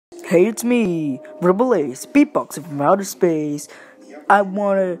Hey, it's me, Rebel Ace, beatboxing from outer space. I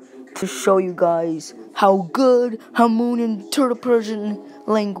wanted to show you guys how good Hamoon in Turtle Persian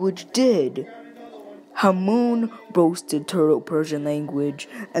language did. Hamoon roasted Turtle Persian language,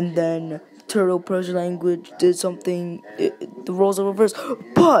 and then Turtle Persian language did something, the roles are reversed.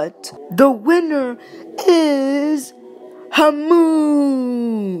 But the winner is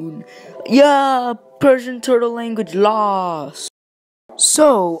Hamoon! Yeah, Persian Turtle language lost.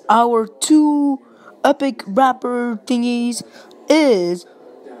 So, our two epic rapper thingies is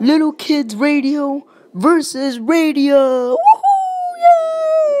Little Kids Radio versus Radio. Woohoo!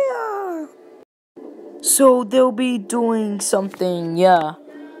 Yeah! So, they'll be doing something, yeah.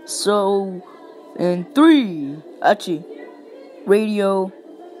 So, in Radio,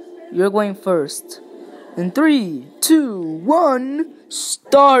 you're going first. In 3, 2, 1,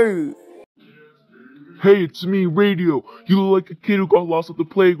 start! Hey, it's me, Radio. You look like a kid who got lost at the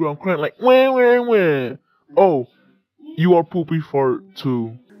playground crying like, wah, wah, wah. Oh, you are Poopy Fart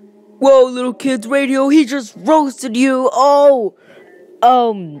too. Whoa, Little Kids Radio, he just roasted you. Oh,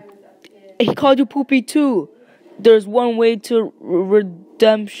 he called you Poopy too. There's one way to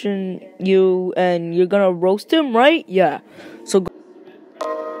redemption you, and you're gonna roast him, right? Yeah. So go.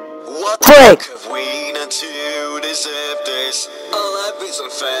 What the Quick! fuck have we done to deserve this? All life is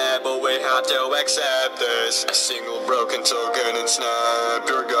unfair, but we have to accept this. A single broken token and snap,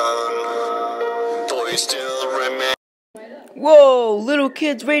 you're gone. Boy, you still remain. Whoa, Little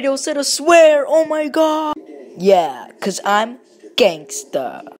Kids Radio said a swear. Oh my god. Yeah, 'cause I'm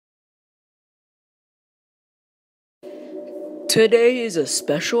gangsta. Today is a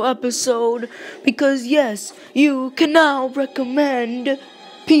special episode because yes, you can now recommend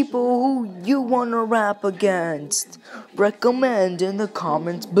people who you wanna rap against. Recommend in the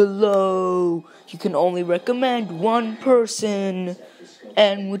comments below. You can only recommend one person,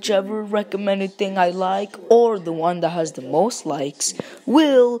 and whichever recommended thing I like, or the one that has the most likes,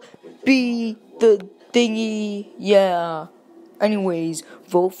 will be the thingy. Yeah. Anyways,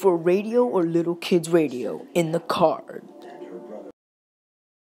 vote for Radio or Little Kids Radio in the card.